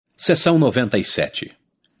Seção 97.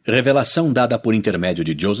 Revelação dada por intermédio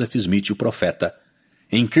de Joseph Smith, o profeta,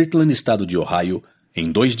 em Kirtland, estado de Ohio,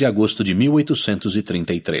 em 2 de agosto de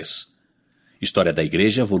 1833. História da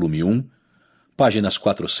Igreja, volume 1, páginas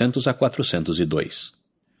 400 a 402.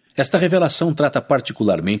 Esta revelação trata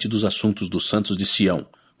particularmente dos assuntos dos Santos de Sião,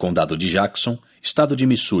 condado de Jackson, estado de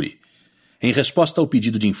Missouri, em resposta ao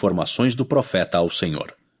pedido de informações do profeta ao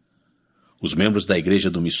Senhor. Os membros da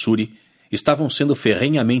Igreja do Missouri estavam sendo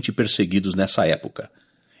ferrenhamente perseguidos nessa época,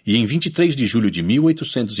 e em 23 de julho de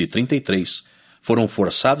 1833 foram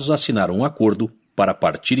forçados a assinar um acordo para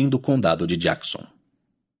partirem do condado de Jackson.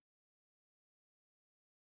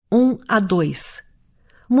 1-2.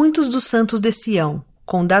 Muitos dos santos de Sião,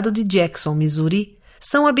 condado de Jackson, Missouri,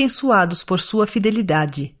 são abençoados por sua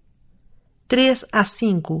fidelidade.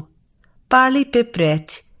 3-5. Parley P.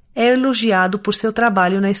 Pratt é elogiado por seu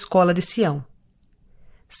trabalho na escola de Sião.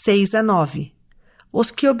 6-9. Os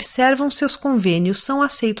que observam seus convênios são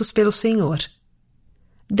aceitos pelo Senhor.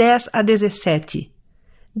 10-17.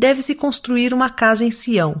 Deve-se construir uma casa em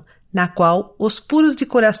Sião, na qual os puros de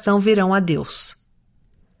coração verão a Deus.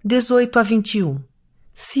 18-21.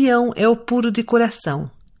 Sião é o puro de coração.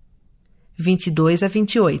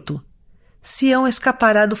 22-28. Sião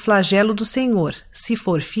escapará do flagelo do Senhor, se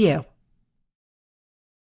for fiel.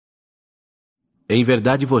 Em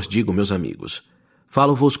verdade vos digo, meus amigos,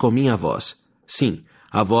 falo-vos com minha voz, sim,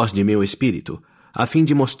 a voz de meu espírito, a fim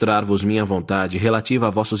de mostrar-vos minha vontade relativa a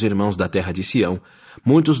vossos irmãos da terra de Sião,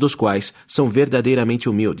 muitos dos quais são verdadeiramente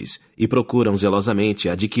humildes e procuram zelosamente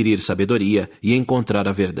adquirir sabedoria e encontrar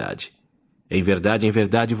a verdade. Em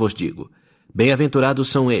verdade vos digo, bem-aventurados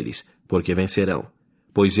são eles, porque vencerão.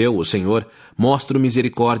 Pois eu, o Senhor, mostro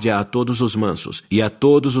misericórdia a todos os mansos e a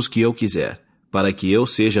todos os que eu quiser, para que eu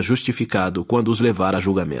seja justificado quando os levar a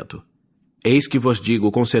julgamento. Eis que vos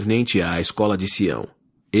digo concernente à escola de Sião.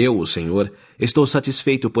 Eu, o Senhor, estou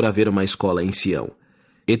satisfeito por haver uma escola em Sião,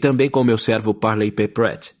 e também com meu servo Parley P.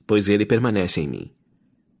 Pratt, pois ele permanece em mim.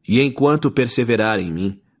 E enquanto perseverar em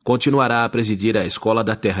mim, continuará a presidir a escola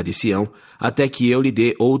da terra de Sião, até que eu lhe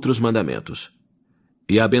dê outros mandamentos.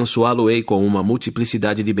 E abençoá-lo-ei com uma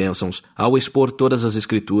multiplicidade de bênçãos, ao expor todas as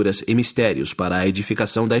Escrituras e mistérios para a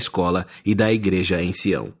edificação da escola e da igreja em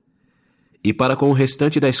Sião. E para com o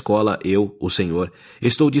restante da escola, eu, o Senhor,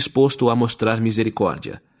 estou disposto a mostrar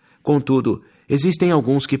misericórdia. Contudo, existem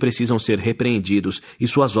alguns que precisam ser repreendidos e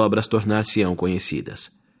suas obras tornar-se-ão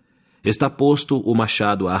conhecidas. Está posto o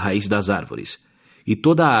machado à raiz das árvores, e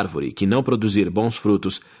toda árvore que não produzir bons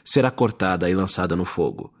frutos será cortada e lançada no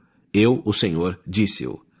fogo. Eu, o Senhor,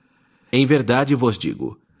 disse-o. Em verdade vos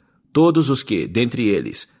digo, todos os que, dentre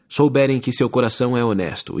eles, souberem que seu coração é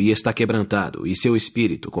honesto e está quebrantado, e seu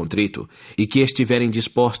espírito contrito, e que estiverem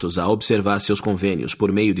dispostos a observar seus convênios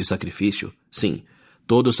por meio de sacrifício, sim,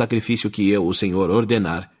 todo sacrifício que eu, o Senhor,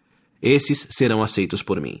 ordenar, esses serão aceitos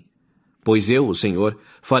por mim. Pois eu, o Senhor,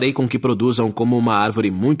 farei com que produzam como uma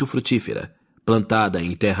árvore muito frutífera, plantada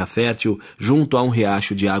em terra fértil junto a um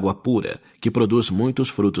riacho de água pura, que produz muitos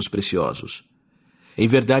frutos preciosos. Em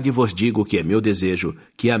verdade vos digo que é meu desejo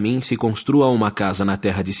que a mim se construa uma casa na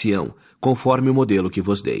terra de Sião, conforme o modelo que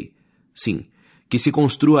vos dei. Sim, que se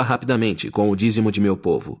construa rapidamente com o dízimo de meu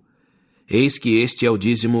povo. Eis que este é o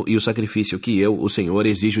dízimo e o sacrifício que eu, o Senhor,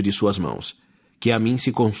 exijo de suas mãos, que a mim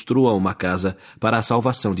se construa uma casa para a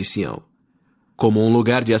salvação de Sião. Como um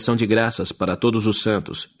lugar de ação de graças para todos os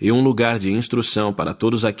santos e um lugar de instrução para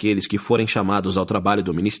todos aqueles que forem chamados ao trabalho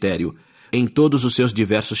do ministério, em todos os seus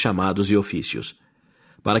diversos chamados e ofícios,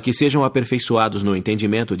 para que sejam aperfeiçoados no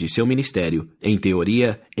entendimento de seu ministério, em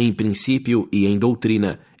teoria, em princípio e em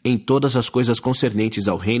doutrina, em todas as coisas concernentes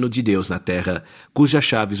ao reino de Deus na terra, cujas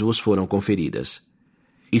chaves vos foram conferidas.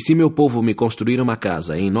 E se meu povo me construir uma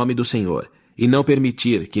casa em nome do Senhor, e não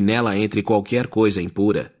permitir que nela entre qualquer coisa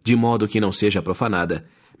impura, de modo que não seja profanada,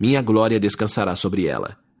 minha glória descansará sobre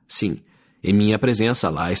ela. Sim, e minha presença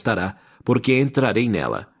lá estará, porque entrarei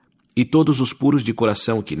nela, e todos os puros de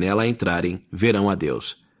coração que nela entrarem verão a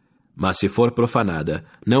Deus. Mas se for profanada,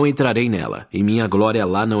 não entrarei nela, e minha glória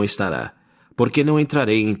lá não estará, porque não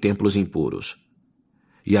entrarei em templos impuros.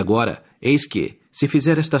 E agora, eis que, se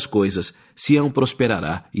fizer estas coisas, Sião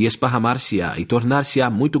prosperará e esparramar-se-á e tornar-se-á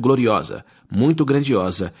muito gloriosa, muito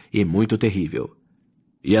grandiosa e muito terrível.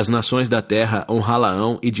 E as nações da terra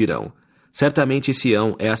honrá-la-ão e dirão, certamente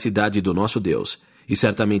Sião é a cidade do nosso Deus, e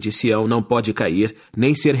certamente Sião não pode cair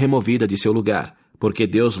nem ser removida de seu lugar, porque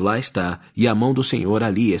Deus lá está e a mão do Senhor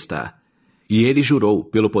ali está. E ele jurou,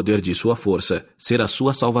 pelo poder de sua força, ser a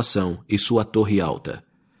sua salvação e sua torre alta.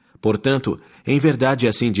 Portanto, em verdade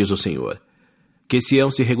assim diz o Senhor, que Sião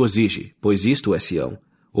se regozije, pois isto é Sião,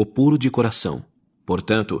 o puro de coração,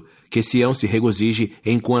 Portanto, que Sião se regozije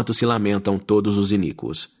enquanto se lamentam todos os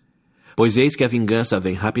iníquos. Pois eis que a vingança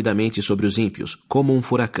vem rapidamente sobre os ímpios, como um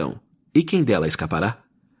furacão. E quem dela escapará?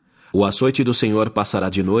 O açoite do Senhor passará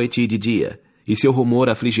de noite e de dia, e seu rumor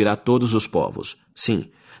afligirá todos os povos. Sim,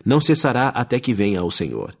 não cessará até que venha o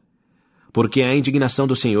Senhor. Porque a indignação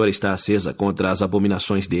do Senhor está acesa contra as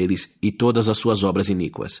abominações deles e todas as suas obras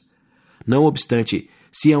iníquas. Não obstante,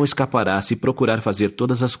 Sião escapará se procurar fazer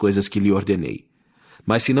todas as coisas que lhe ordenei.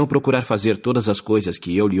 Mas se não procurar fazer todas as coisas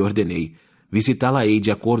que eu lhe ordenei, visitá-la-ei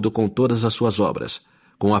de acordo com todas as suas obras,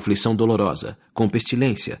 com aflição dolorosa, com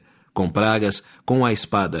pestilência, com pragas, com a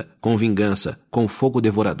espada, com vingança, com fogo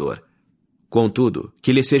devorador. Contudo,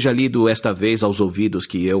 que lhe seja lido esta vez aos ouvidos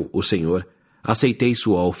que eu, o Senhor, aceitei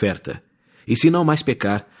sua oferta. E se não mais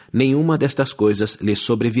pecar, nenhuma destas coisas lhe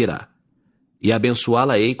sobrevirá. E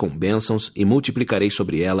abençoá-la-ei com bênçãos, e multiplicarei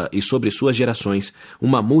sobre ela e sobre suas gerações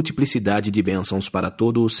uma multiplicidade de bênçãos para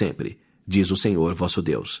todo o sempre, diz o Senhor vosso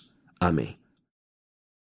Deus. Amém.